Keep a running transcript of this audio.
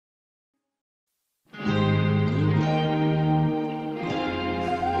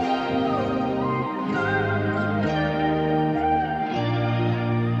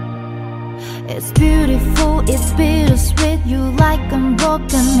It's beautiful, it's bittersweet. You like a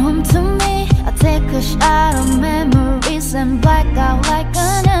broken home to me. I take a shot of memories and black out like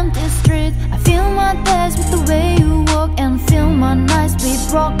an empty street. I fill my days with the way you walk and fill my nights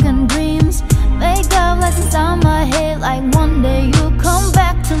with broken dreams. Make up lessons on my head like one day you'll come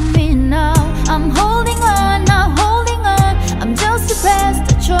back to me now. I'm holding on, not holding on. I'm just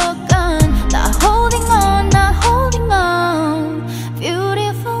depressed, a shotgun. Not holding on, not holding on.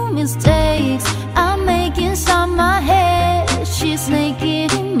 Beautiful mistakes I'm making inside my head. She's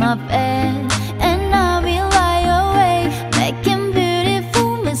naked in my bed and I will lie awake making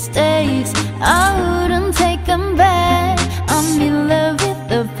beautiful mistakes. I wouldn't take them back. I'm in love with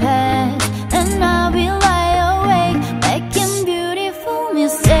the past and I will lie awake making beautiful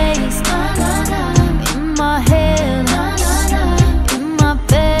mistakes. In my head, in my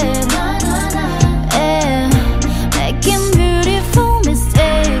bed, yeah, making beautiful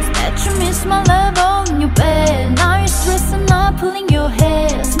mistakes. Bet you miss my love all in your bed. Now you're stressing up, pulling your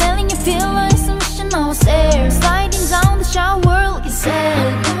hair, smelling your pillow, submission on stairs, sliding down the shower like you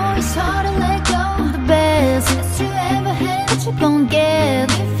said. Oh, it's hard to let go of the best that you ever had, that you gon'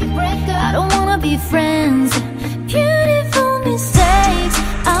 get if you break up. I don't wanna be friends. Beautiful mistakes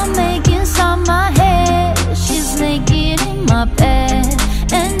I'm making inside my head. She's naked in my bed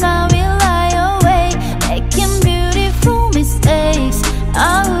and I will lie awake making beautiful mistakes.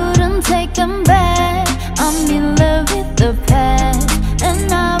 I wouldn't take them back. I'm in love with the past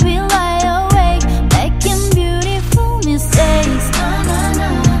and I will lie awake making beautiful mistakes.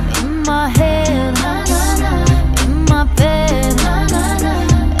 In my head, in my bed,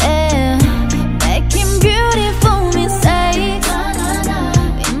 yeah, making beautiful mistakes.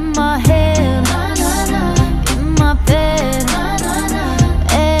 In my head, in my bed,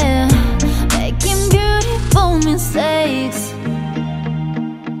 yeah, making beautiful mistakes.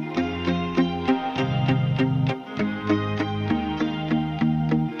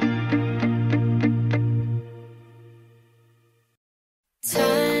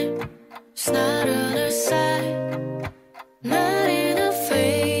 Time's not on our side, not in our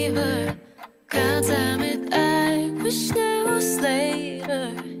favor. God damn it, I wish there was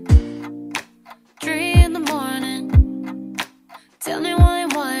later. 3 in the morning, tell me why I'm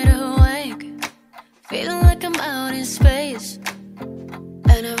wide awake, feeling like I'm out in space.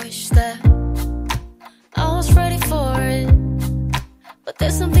 And I wish that I was ready for it, but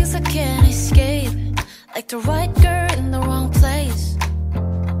there's some things I can't escape, like the right girl in the wrong place.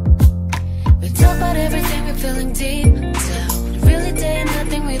 We talk about everything, we're feeling deep down. Really there ain't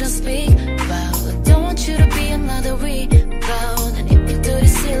nothing we don't speak about. I don't want you to be another rebound. And if you do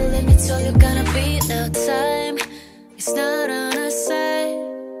this here, let me tell you gonna be. Now time is not on our side,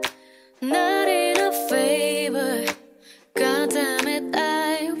 not in our favor. God damn it,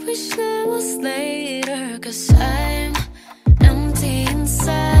 I wish there was later. Cause I'm empty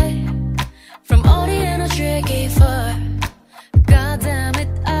inside from all the energy I gave her. God damn it,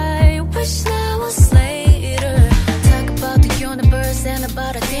 I wish there was later. Talk about the universe and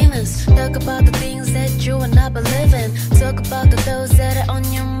about the demons. Talk about the things that you and I believe in. Talk about the those that are on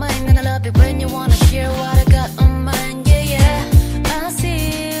your mind. And I love it when you wanna share what I got on mine. Yeah, yeah, I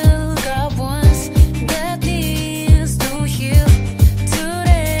still got ones that needs to heal.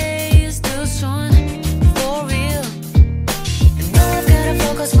 Today is too soon, for real. And now I've gotta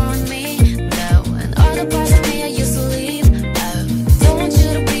focus more on me now, and all the parts of me I used to leave out. Don't want you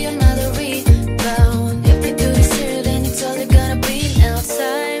to be another rebound. If you do this here, then it's all you're gonna be. Now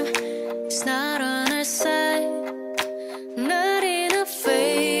time is not on our side, not in our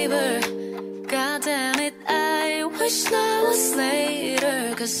favor. God damn it, I wish that was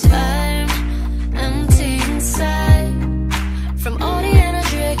later. Cause I'm empty inside from all the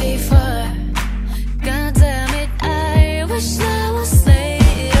energy I gave her. God damn it, I wish that was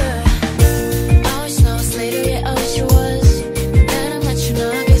later. I wish that was later, yeah, I wish it was. Then I met you,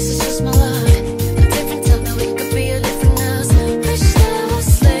 now I guess it's just my luck. A different time that we could be a different us. Wish that was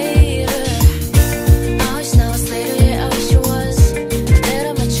later. I wish that was later, yeah, I wish it was. Then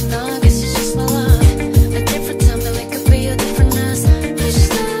I met you, now I guess it's just my luck. A different time that we could be a different us. Wish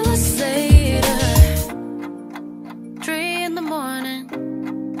that was later. 3 in the morning,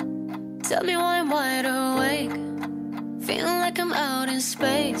 tell me why I'm wide awake, feeling like I'm out in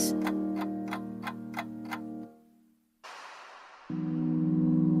space.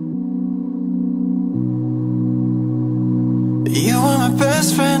 You were my best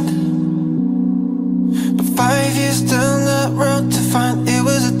friend, but 5 years down that road to find it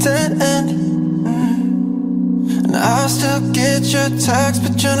was a dead end. And I I still get your text,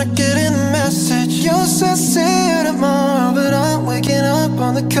 but you're not getting the message. You said see you tomorrow, but I'm waking up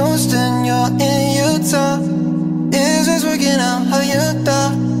on the coast and you're in Utah. Is this working out how you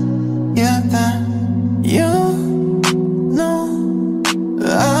thought? You thought you know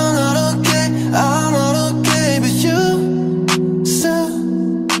I'm not okay, but you still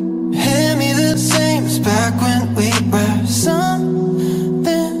hit me the same as back when we were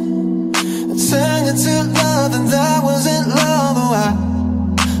something. It turned into love and that wasn't love.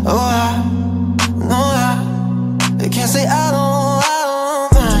 I can't say I don't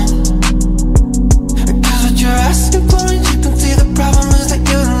mind, 'cause what you're asking for and you can see the problem is that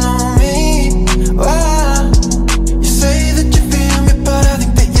you don't know me. You say that you feel me, but I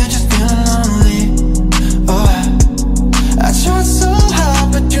think that you're just feeling lonely. I tried so hard,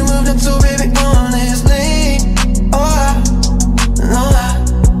 but you moved on, so baby, honestly, I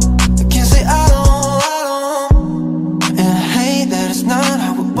can't say I don't. And I hate that it's not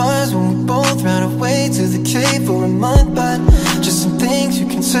how it was when we both ran away to the cave for a month. But just some things you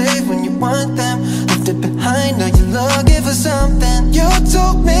can save when you want them. Left it behind, now you're looking for something. You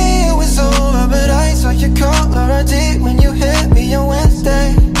told me it was over, but I saw your caller ID when you hit me on Wednesday.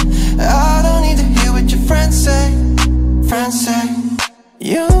 I don't need to hear what your friends say.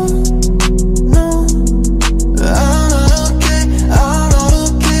 You know I'm not okay,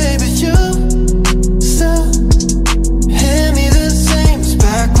 but you still hit me the same as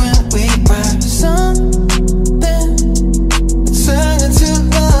back when we were something. It turned into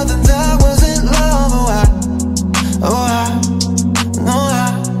love and that wasn't love.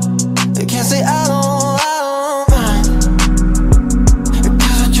 I can't say I don't mind,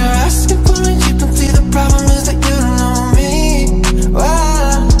 'cause what you're asking for and you can see the problem is that you don't know me.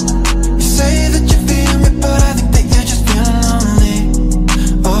 You say that you feel me, but I think that you're just feeling lonely.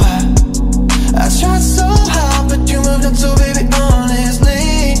 I tried so hard, but you moved on, so baby, honestly,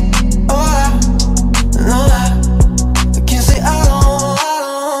 I can't say I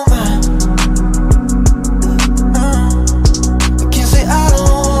don't mind. I can't say I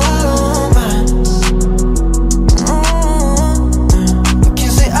don't mind. I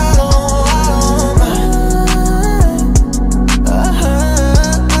can't say I don't mind.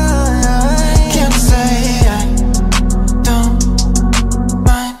 Can't say I don't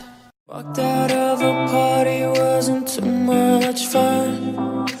mind. Walked out of a party, wasn't too much fun.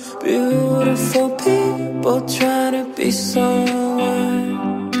 Beautiful people trying to be someone.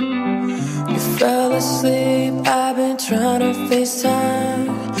 You fell asleep, I've been trying to FaceTime.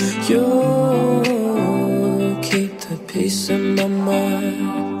 You keep the peace in my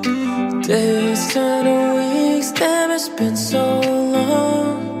mind. Days turn to weeks, damn, it's been so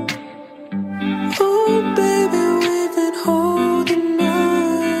long. Oh baby, we've been holding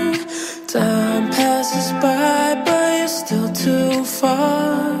on. Time passes by, but you're still too far.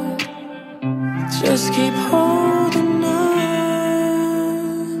 Just keep holding on.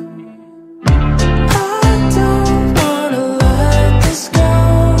 I don't wanna let this go.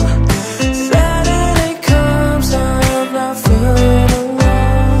 Saturday comes, I'm not feeling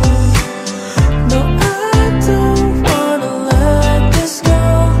alone. No, I don't wanna let this go,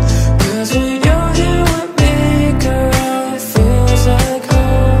 'cause when you're here with me, girl, it feels like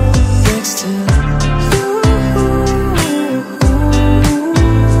home. Next to you.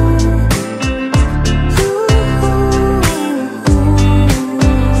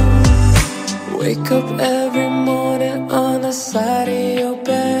 Wake up every morning on the side of your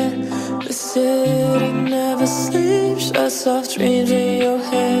bed. The city never sleeps, shuts off dreams in your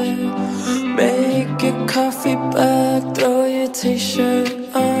head. Make your coffee black, throw your t-shirt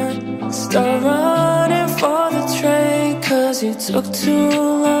on. Start running for the train, 'cause you took too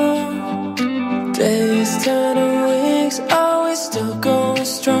long. Days turn to weeks, are we still going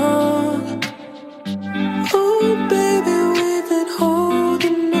strong? Oh baby, we've been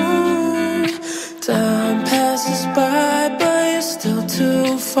holding on. Time passes by, but you're still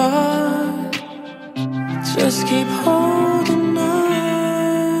too far. Just keep holding on.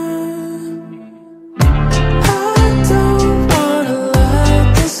 I don't wanna let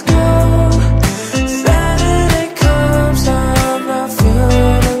this go. Saturday comes, I'm not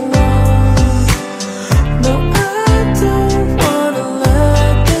feeling alone. No, I don't wanna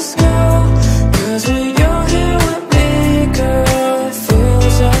let this go, 'cause when you're here with me, girl, it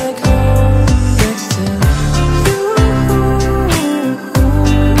feels like home. Next to you.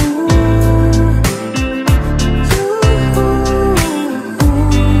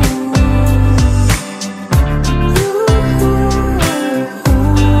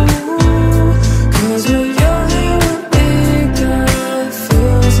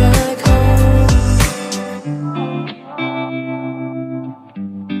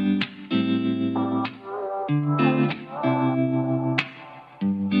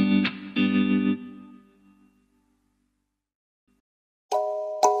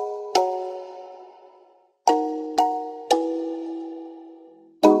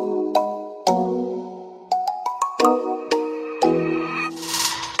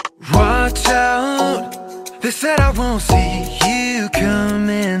 Wish that I won't see you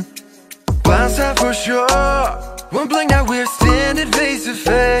coming. Blindside for sure. One blink now we're standing face to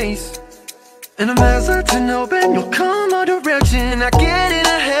face. And I'm hesitant to open, you'll come our direction. I get in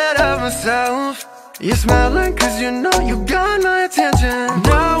ahead of myself. You're smiling cause you know you got my attention.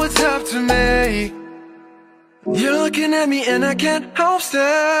 Now it's up to me. You're looking at me and I can't help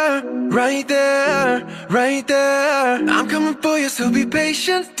stare. Right there, right there. I'm coming for you, so be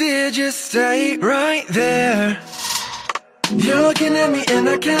patient, dear, just stay right there. You're looking at me and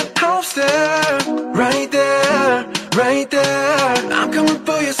I can't help stare. Right there, right there. I'm coming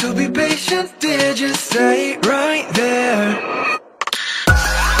for you, so be patient, dear, just stay right there.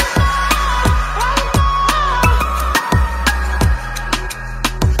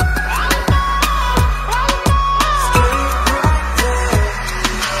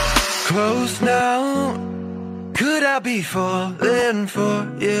 Close now, could I be falling for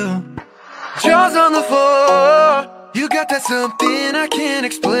you? Jaws on the floor, you got that something I can't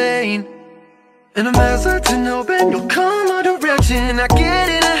explain. And I'm hesitant to open, you'll come my direction. I get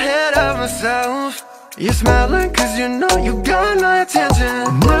in ahead of myself. You're smiling cause you know you got my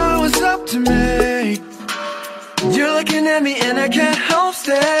attention. Now it's up to me. You're looking at me and I can't help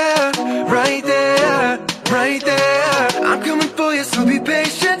stare. Right there, right there. I'm coming for you, so be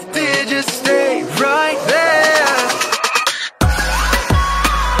patient, dear, just stay right there.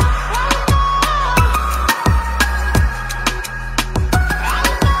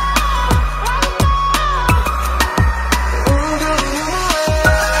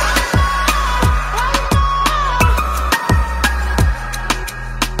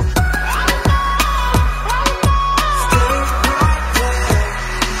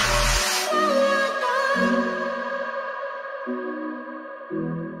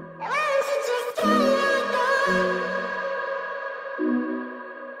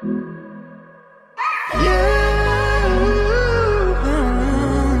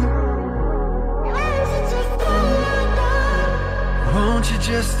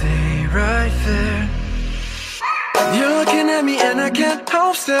 Just stay right there. You're looking at me and I can't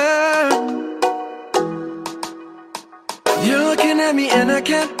help stare. You're looking at me and I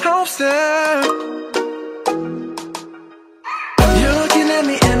can't help stare. You're looking at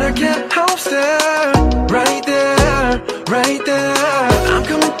me and I can't help stare. Right there, right there. I'm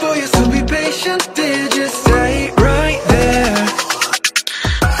coming for you, so be patient, dear, just stay right there.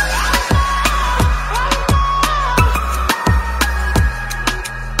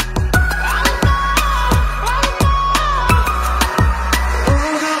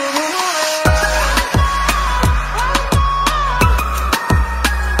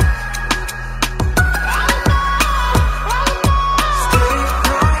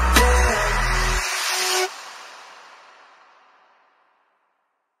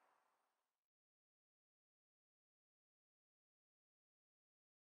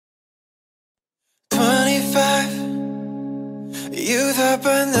 You thought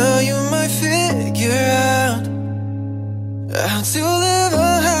by now you might figure out how to live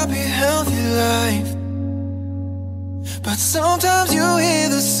a happy, healthy life. But sometimes you hear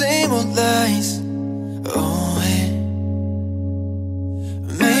the same old lies. Oh, hey.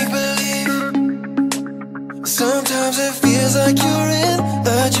 Make believe. Sometimes it feels like you're in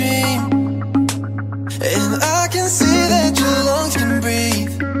a dream, and I can see that your lungs can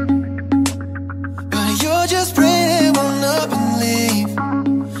breathe, but you're just praying it won't up and leave.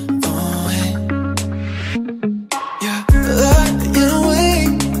 Oh, hey. Yeah, lying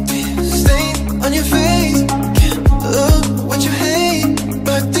awake, tears stained on your face. Can't look what you hate,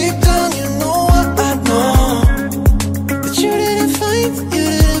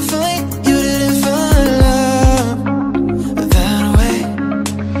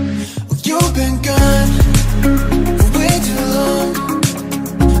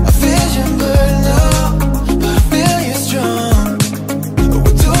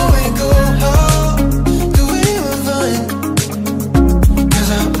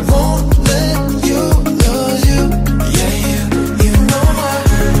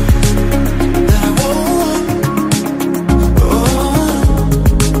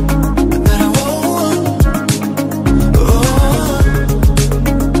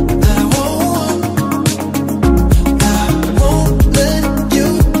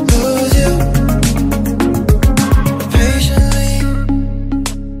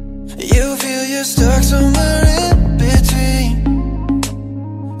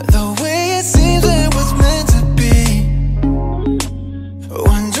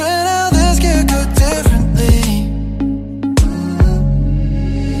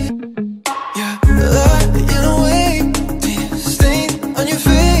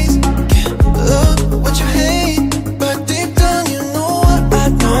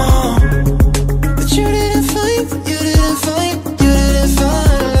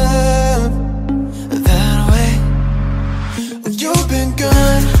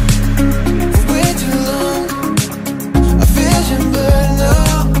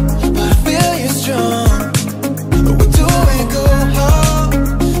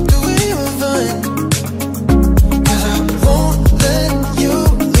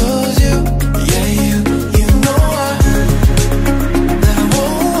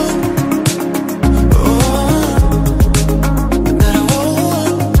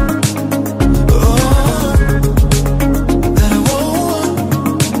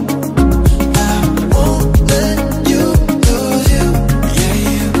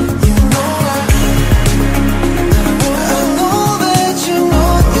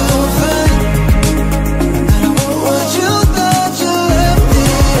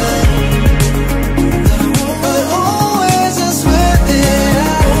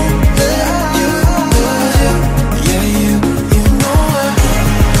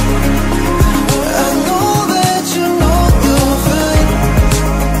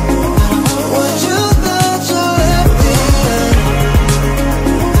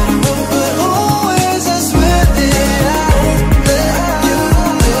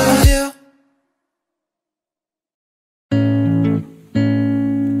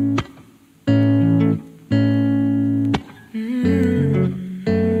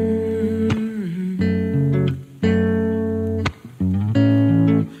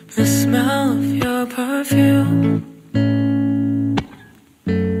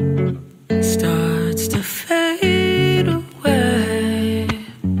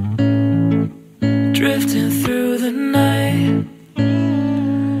 drifting through the night,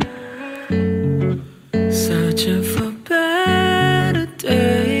 searching for better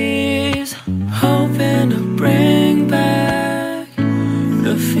days, hoping to bring back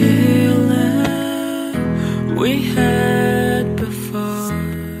the feeling we had before.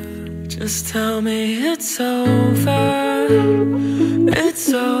 Just tell me it's over,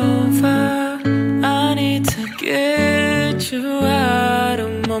 it's over. I need to get you out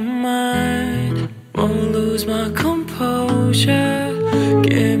of my mind. Won't lose my composure,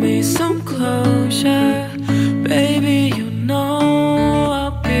 give me some closure. Baby, you know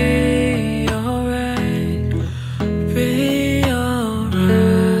I'll be alright, be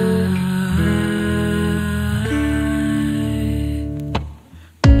alright.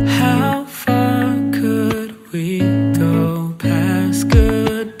 How far could we go past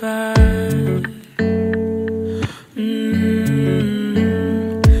goodbye?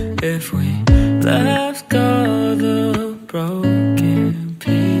 If we left all the broken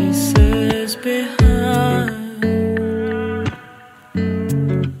pieces behind,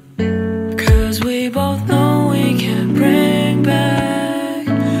 'cause we both know we can't bring back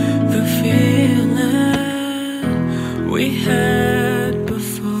the feeling we had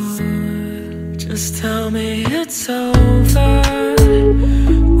before. Just tell me it's over,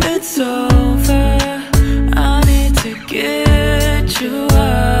 it's over. I need to get you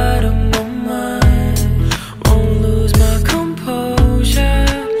out of my mind. Won't lose my composure,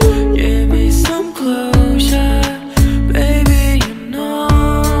 give me some closure. Baby, you know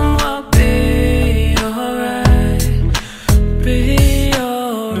I'll be alright, be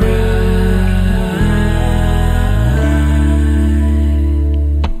alright.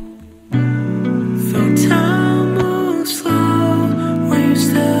 Though time moves slow when you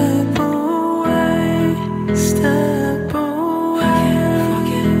step away, step away. I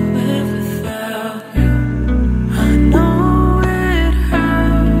can't live without you. I know it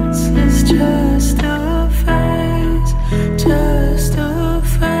hurts, it's just a phase, just a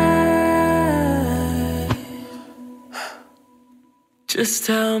phase. Just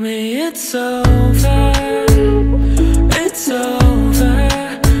tell me it's over, it's over.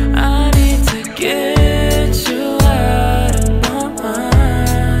 I need to get you out of my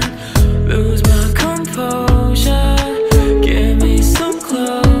mind. Lose my composure, give me some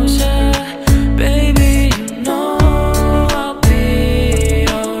closure. Baby, you know I'll be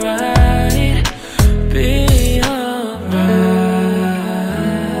alright, be alright.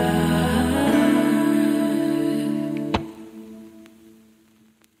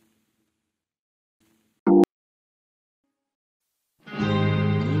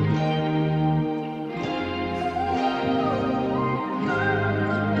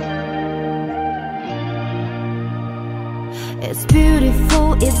 It's beautiful,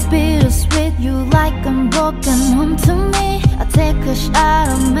 it's bittersweet. You like unbroken home to me. I take a shot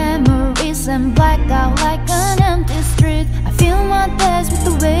of memories and black out like an empty street. I fill my days with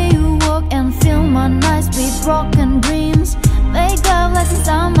the way you walk and fill my nights with broken dreams. Make up lessons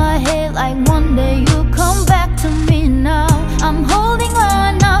on my head like one day you'll come back to me. Now I'm holding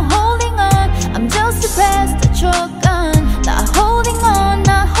on, not holding on. I'm just depressed at your gun. Not holding on,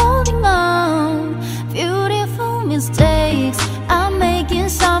 not holding on. Beautiful mistakes I'm making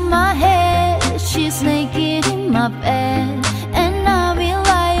inside my head. She's naked in my bed and I will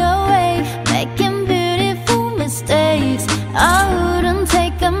lie awake making beautiful mistakes. I wouldn't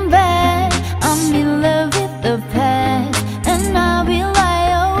take them back. I'm in love with the past and I will lie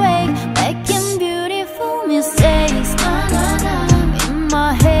awake making beautiful mistakes. Na, na, na. In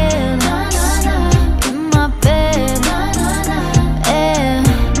my head, na, na, na. In my bed, na, na, na. Yeah.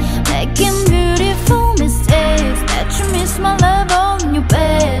 Making beautiful mistakes. That you miss my love all in your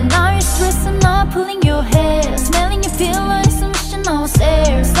bed. Now you're stressing up, pulling your hair, smelling your feelings and wishing I was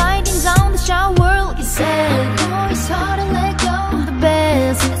there. Sliding down the shower like you said. You know it's hard to let go. The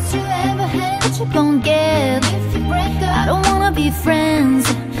best that you ever had that you gon' get. If you break up, I don't wanna be friends.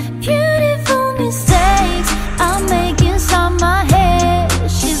 Beautiful mistakes I'm making inside my head.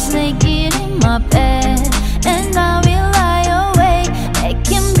 She's naked in my bed and I will lie awake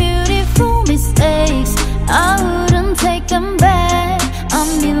making beautiful mistakes. I wouldn't take them back.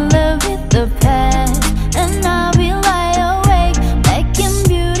 I'm in love with the past and I will lie awake making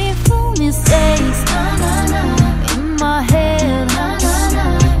beautiful mistakes. Na, na, na. In my head, na, na, na.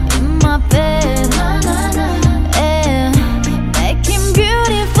 In my bed, na, na, na. Yeah. Making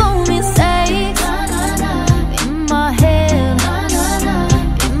beautiful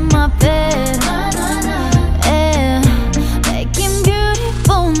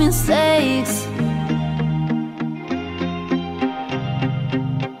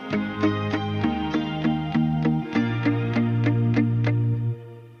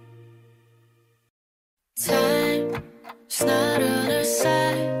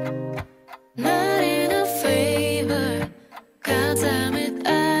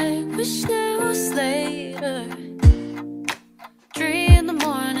wish there was later. 3 in the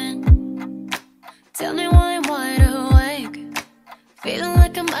morning, tell me why I'm wide awake, feeling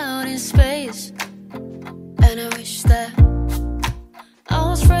like I'm out in space. And I wish that I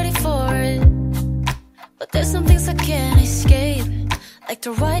was ready for it, but there's some things I can't escape, like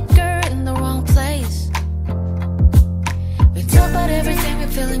the right girl in the wrong place. We talk about everything,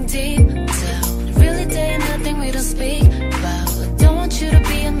 we're feeling deep down. Really there ain't nothing we don't speak about. I don't want you to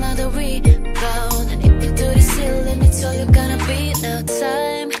be another rebound. And if you do this here, let me tell you gonna be now.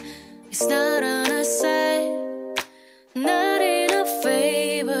 Time is not on our side, not in our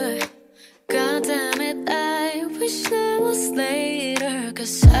favor. God damn it, I wish there was later.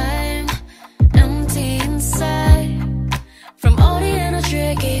 'Cause I'm empty inside from all the energy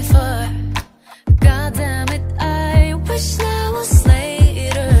I gave her. God damn it, I wish there was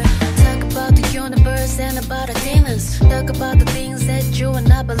later. Talk about the universe and about the demons. Talk about the things that you and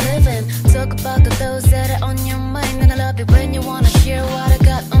I believe in. Talk about the those that are on your mind. And I love it when you wanna share what I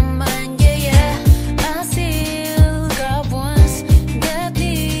got on mine. Yeah, yeah, I still got ones that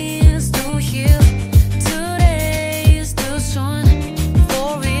needs to heal. Today is too soon, for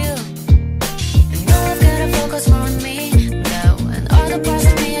real. And now I've gotta focus more on me now, and all the parts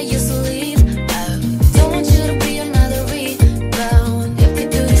of me I used to leave out. Don't want you to be another rebound. If you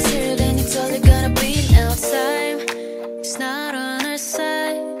do this here, then it's all you're gonna be now. Time is not on our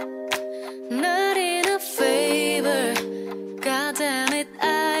side, not in our favor. God damn it,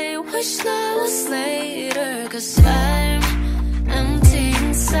 I wish that was later. 'Cause I'm empty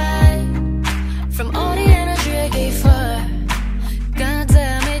inside from all the energy I gave her. God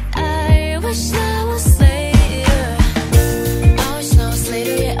damn it, I wish that was later. I wish that was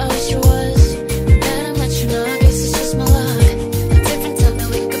later, yeah, I wish it was. Then I met you, now I guess it's just my luck. A different time that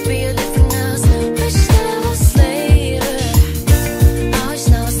we could be a different us. Wish that was later. I wish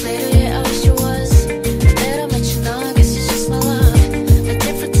that was later, yeah, I wish it was. Then I met you, now I guess it's just my luck. A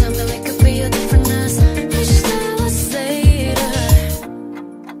different time that we could be a different us. Wish that was later.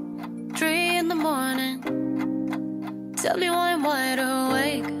 3 in the morning, tell me why I'm wide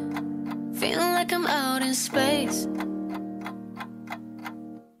awake, feeling like I'm out in space.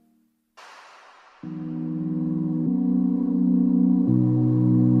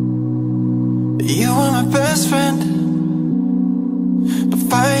 You were my best friend, but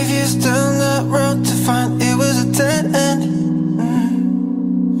 5 years down that road to find it was a dead end.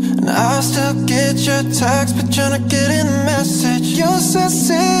 And I still get your text, but you're not getting the message. You said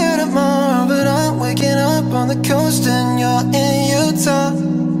see you tomorrow, but I'm waking up on the coast and you're in Utah.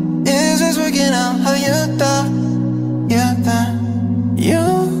 Is this working out how you thought? Yeah, then you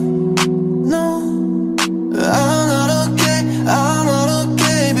know I'm not okay, I'm not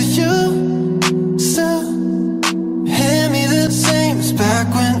okay, but you still hit me the same as back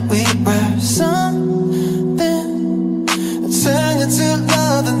when we were something. It turned into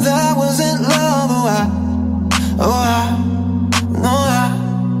love and that wasn't love. No,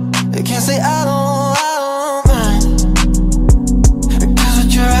 I can't say I don't mind.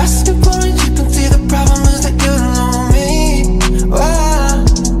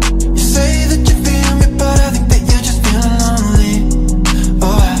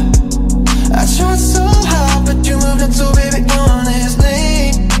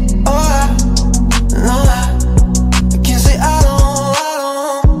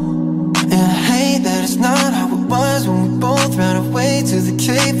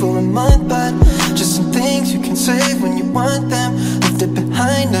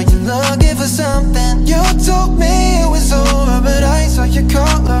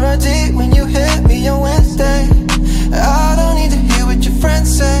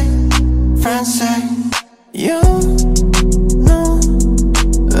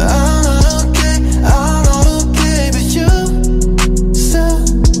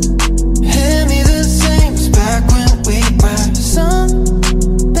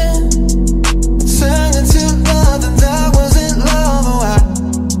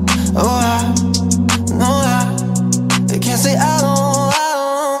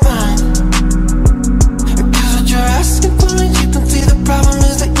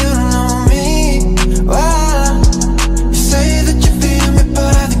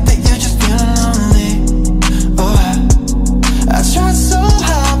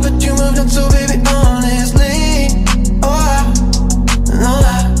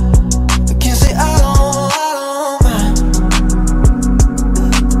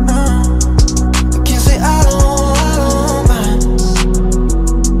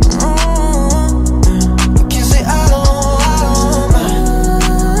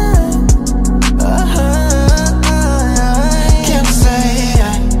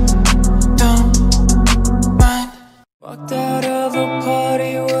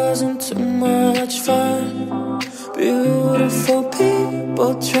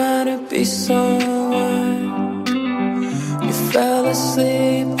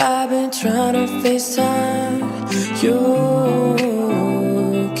 sleep, I've been trying to FaceTime you.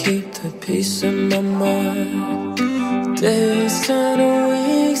 Keep the peace in my mind. Days turn to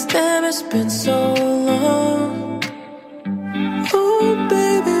weeks, damn, it's been so long. Oh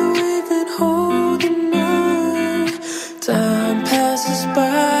baby, we've been holding on. Time passes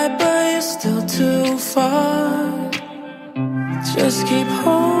by, but you're still too far. Just keep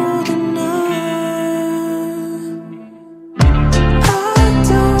holding on. I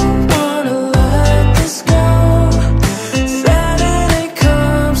don't wanna let this go. Saturday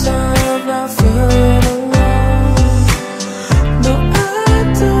comes, I'm not feeling alone. No, I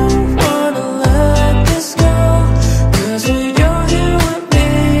don't wanna let this go. 'Cause when you're here with me,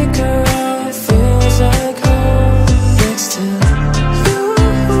 girl, it feels like home. Next to you.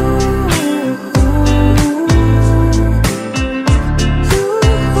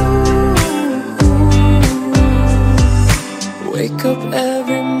 Wake up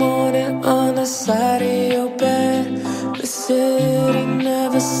every morning on the side of your bed. The city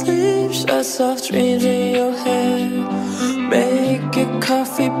never sleeps, shuts off dreams in your head. Make your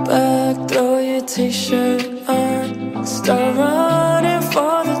coffee black, throw your t-shirt on. Start running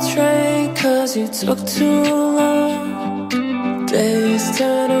for the train, 'cause you took too long. Days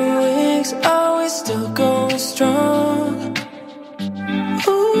turn to weeks, are we still going strong?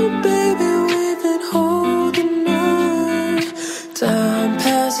 Oh baby, we've been holding on. Time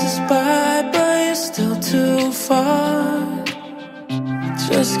passes by, but you're still too far.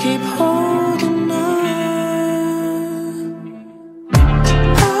 Just keep holding on.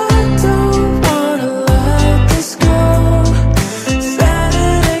 I don't wanna let this go.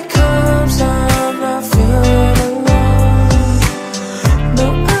 Saturday comes, I'm not feeling alone. No,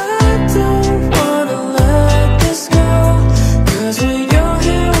 I don't wanna let this go. 'Cause when you're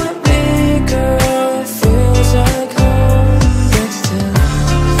here with me, girl, it feels like home. Next to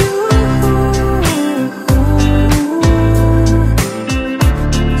you.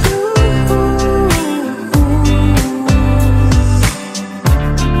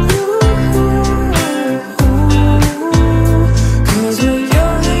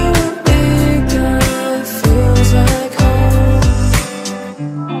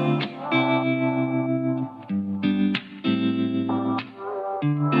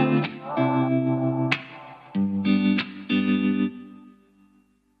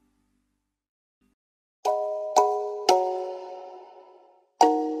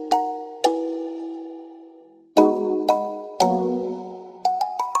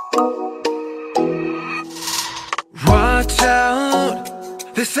 Watch out,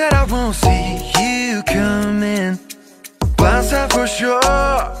 they said I won't see you coming. Blindside for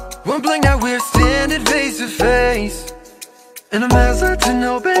sure, one blink now we're standing face to face. And I'm hesitant,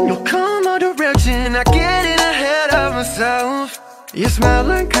 hoping you'll come our direction. I get in ahead of myself. You're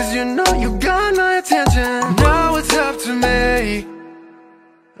smiling 'cause you know you got my attention. Now it's up to me.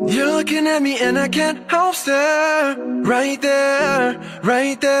 You're looking at me and I can't help stare. Right there,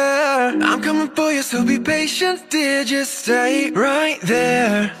 right there. I'm coming for you, so be patient, dear, just stay right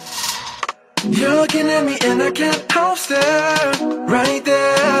there. You're looking at me and I can't help stare. Right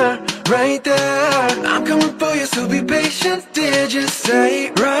there, right there. I'm coming for you, so be patient, dear, just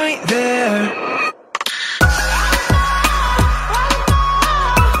stay right there.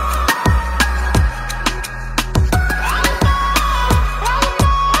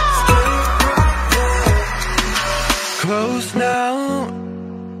 Close now,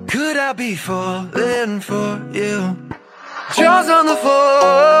 could I be falling for you? Jaws on the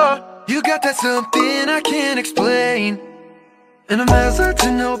floor, you got that something I can't explain. And I'm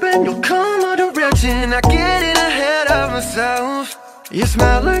hesitant, hoping you'll come our direction. I get in ahead of myself. You're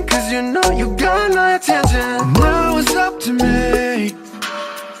smiling 'cause you know you got my attention. Now it's up to me.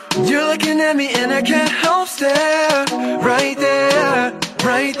 You're looking at me and I can't help stare. Right there,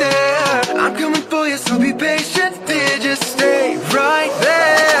 right there. I'm coming for you, so be patient, dear, just stay right there.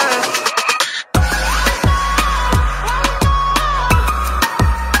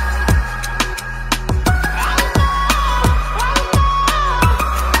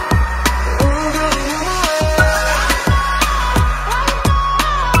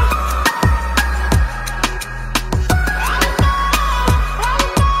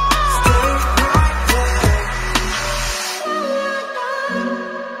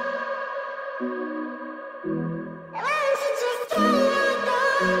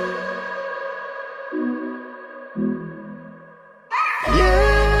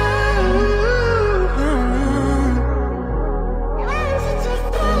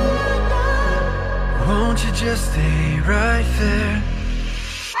 Just stay right there.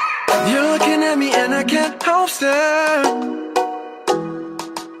 You're looking at me and I can't help stare.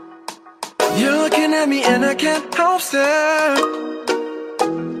 You're looking at me and I can't help stare.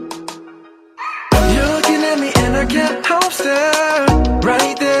 You're looking at me and I can't help stare.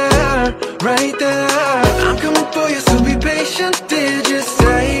 Right there, right there. I'm coming for you, so be patient. Did you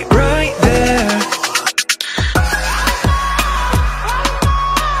stay right there?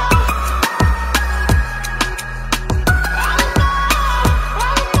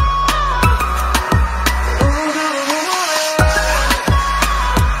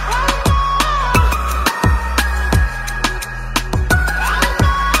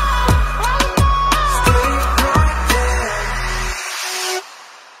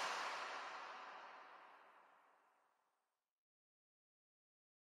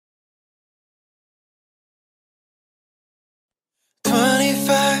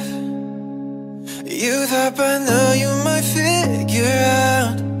 You thought by now you might figure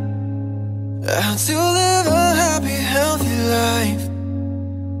out how to live a happy, healthy life.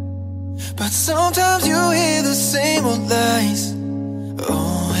 But sometimes you hear the same old lies.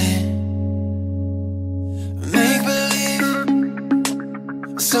 Oh, hey. Make believe.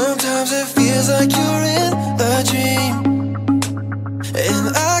 Sometimes it feels like you're in a dream, and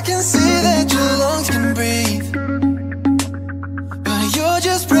I can see that your lungs can breathe, but you're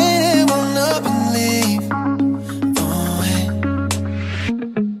just praying it won't up and leave. Oh, hey.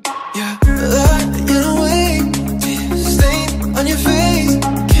 Yeah, lying awake, tears stained on your face.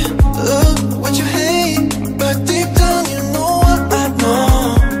 Can't love what you hate, but deep down you know what I know,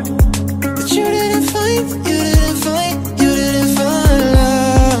 that you didn't find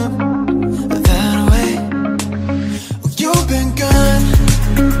love that way. Well, you've been gone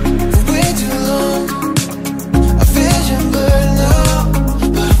for way too long. A vision blurred now,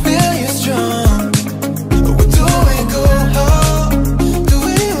 but I feel you strong. Do we go home? Do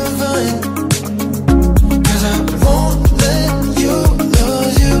we move on? 'Cause I won't let you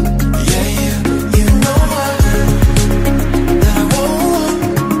lose you. Yeah, you know that I won't.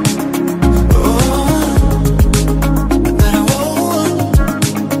 Oh, that I won't.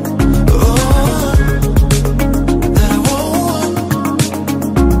 Oh, that I won't.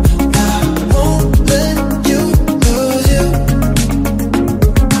 That I won't let you lose you.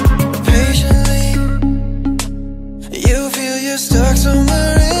 Patiently, you feel you're stuck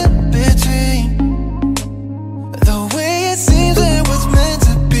somewhere in between. The way it seems it was meant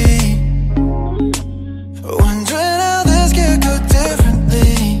to be. Wondering how this could go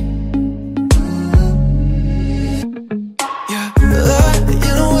differently. Yeah, lying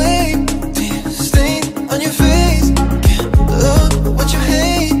awake, tears stained on your face. Can't love what you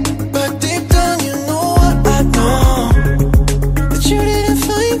hate, but deep down you know what I know, that you didn't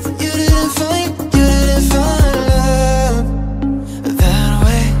find love that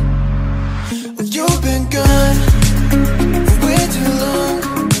way. Well, you've been gone for way too long.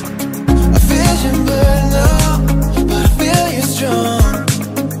 A vision blurred now, but I feel you strong.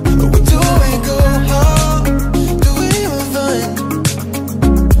 Do we go home? Do we move on?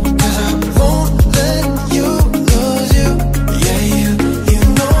 'Cause I won't let you lose you. Yeah, you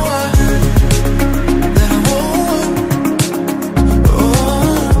know that I won't. Oh,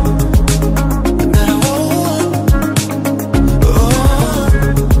 that I won't. Oh,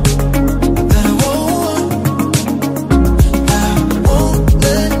 that I won't. That I won't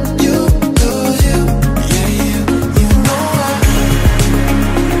let you lose you. Yeah, you know that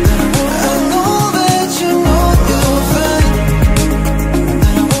I won't. I know that you know you'll find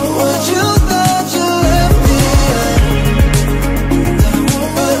that I won't. What you thought you left behind, that I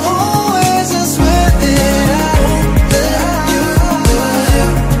won't. But always I swear that I won't let you lose you.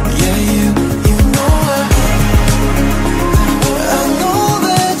 Yeah, you know I know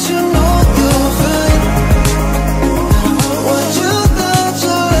that you know you'll find that I won't. What you thought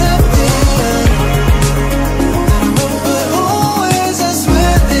you left behind, that I won't. But always I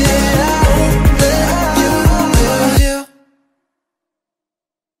swear that I won't let you lose you.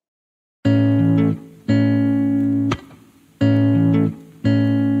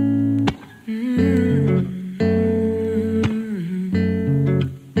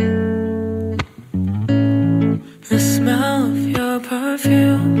 The smell of your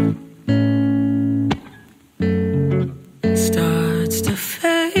perfume starts to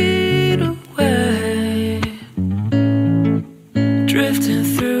fade away, drifting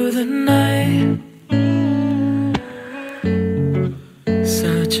through the night,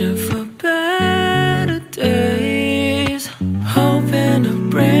 searching for better days, hoping to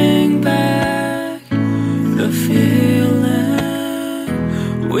bring back the feeling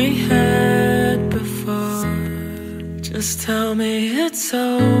we had before. Just tell me it's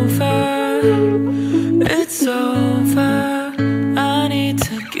over, it's over. I need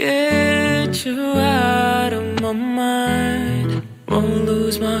to get you out of my mind. Won't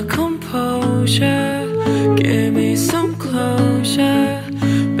lose my composure. Give me some closure.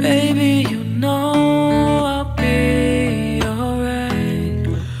 Baby, you know I'll be alright.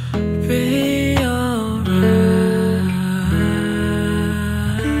 Be alright.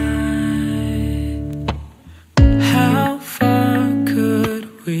 How far could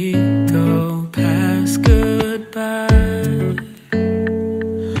we go past goodbye?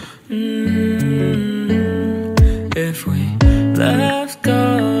 If we left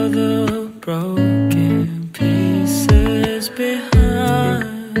all the broken pieces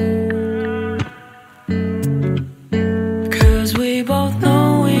behind, 'cause we both know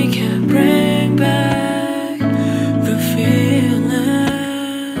we can't bring back the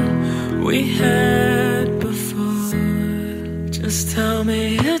feeling we had before. Just tell me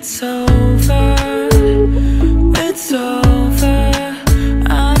it's over, it's over.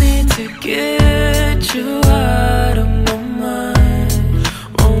 I need to get you out of my mind.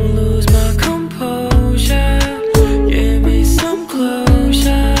 Won't lose my composure. Give me some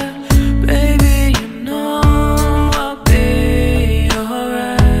closure. Baby, you know I'll be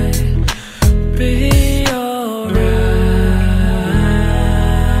alright. Be alright.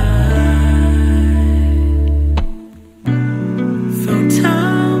 Though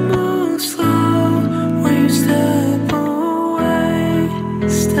time moves slow when you step away,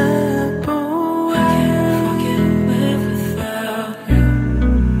 step away. I can't live without you.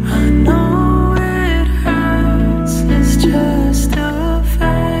 I know it hurts. It's just a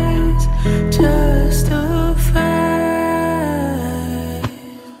phase, just a phase.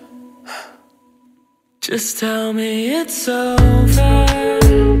 Just tell me it's over,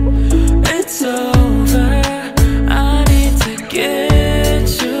 it's over.